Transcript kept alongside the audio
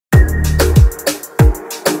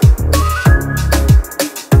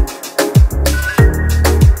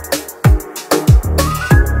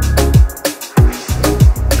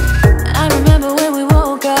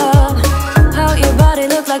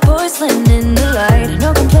the light.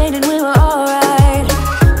 No complaining, we were alright.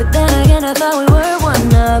 But then again, I thought we were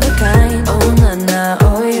one of a kind. Oh na na,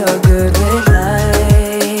 oh you're good with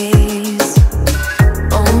lies.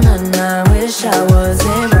 Oh na na, wish I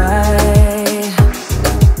wasn't right.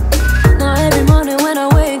 Now every morning when I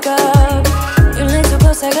wake up, you're laying so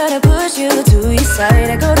close, I gotta push you to your side.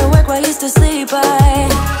 I go to work while you still sleep, I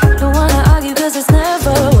don't wanna argue cause it's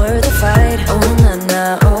never worth a fight. Oh na na,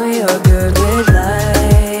 oh you're good with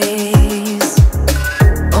lies.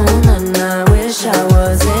 Oh na na, wish I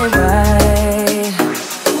wasn't right.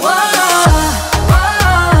 Whoa, whoa,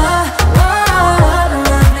 whoa, what a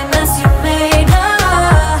lovely mess you made.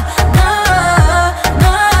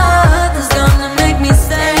 Nothing's gonna make me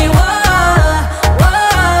stay. What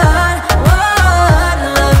a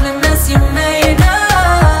lovely mess you made.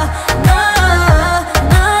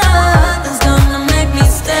 Nothing's gonna make me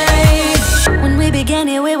stay. When we began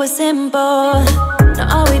here, we were simple. Now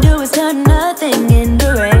all we do is turn nothing into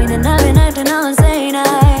rain. And I've been acting all insane. I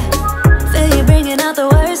feel you bringing out the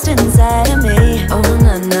worst inside of me. Oh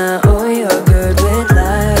na na, oh you're good with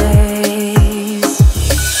lies.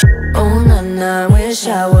 Oh na na, wish I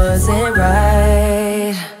wasn't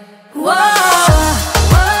right. Whoa,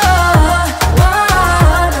 whoa,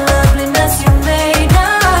 what a lovely mess you made.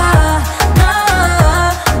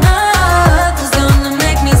 Nothing's gonna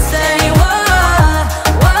make me stay. What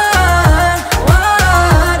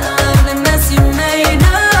a lovely mess you made.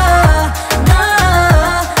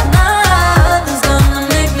 Nothing's gonna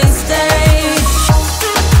make me stay.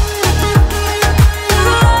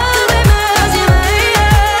 Lovely mess you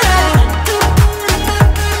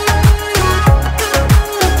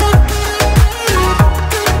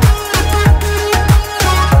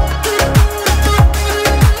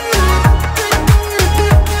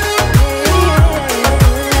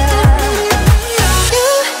You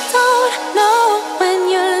don't know when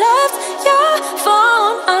you left your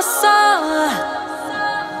phone.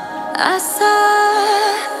 I saw.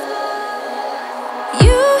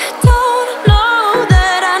 You don't know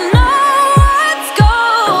that I know what's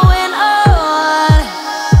going on,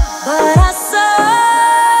 but I saw.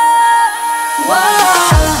 Whoa,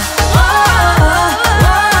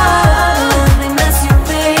 lovely mess you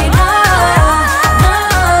made.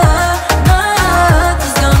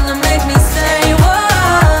 Nothing's gonna make me stay.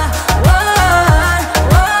 What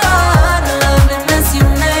a lovely mess you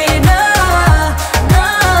made. Nothing's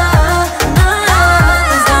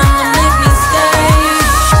gonna make me stay.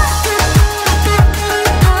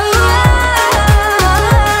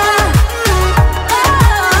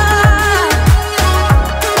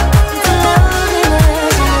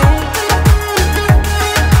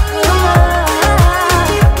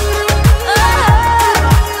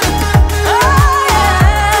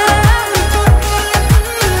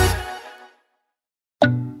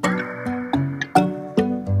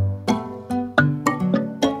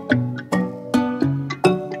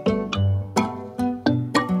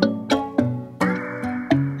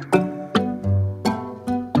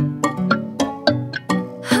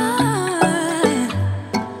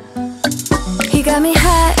 He got me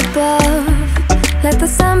high above, like the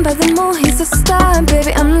sun by the moon, he's a star.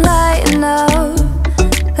 Baby, I'm lighting up,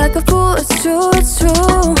 like a fool, it's true, it's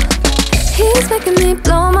true. He's making me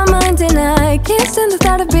blow my mind and I can't stand the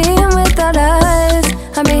thought of being without us.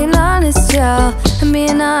 I'm being honest, y'all, I'm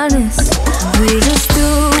being honest. We just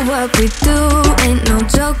do what we do, ain't no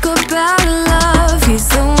joke about love. He's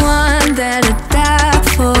the one that I die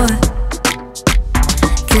for.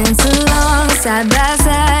 Dancing along side by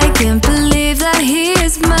side, can't believe that he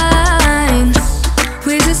is mine.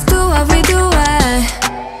 We just do what we do, my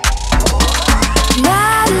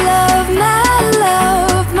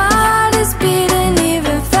love, my heart is beating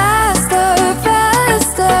even faster,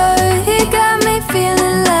 faster. He got me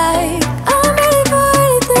feeling like I'm ready for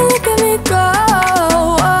anything, look at me go.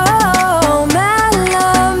 Oh, my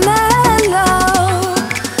love, my love,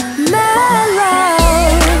 my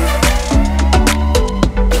love.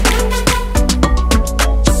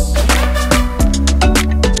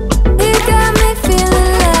 He got me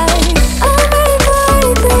feeling like I'm ready for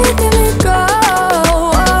anything, look at me go.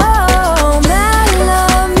 Oh, my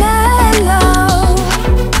love, my love,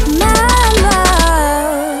 my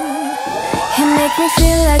love. He make me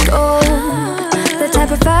feel like, oh, the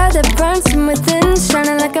type of fire that burns from within,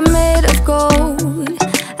 shining like I'm made of gold.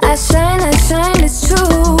 I shine, it's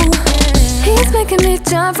true. He's making me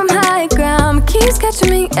jump from high ground, keeps catching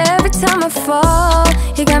me every time I fall.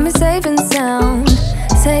 He got me safe and sound,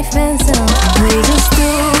 safe and sound. We just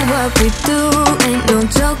do what we do, ain't no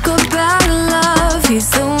joke about love. He's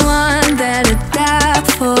the one that I die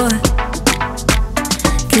for.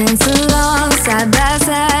 Dance along side by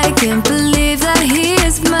side, can't believe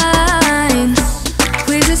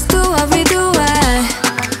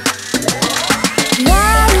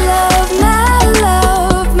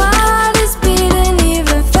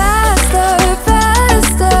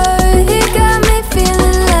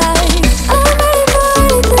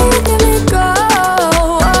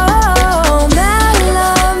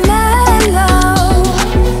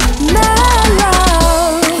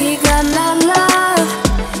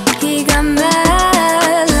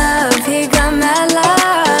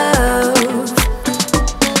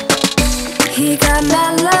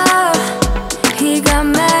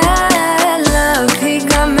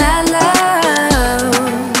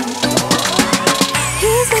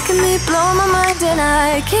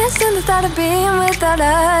can't stand the thought of being without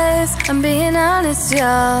us. I'm being honest,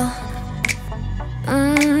 y'all.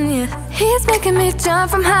 Yeah. He's making me jump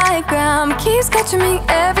from high ground, keeps catching me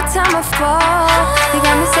every time I fall. He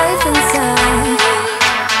got me safe inside.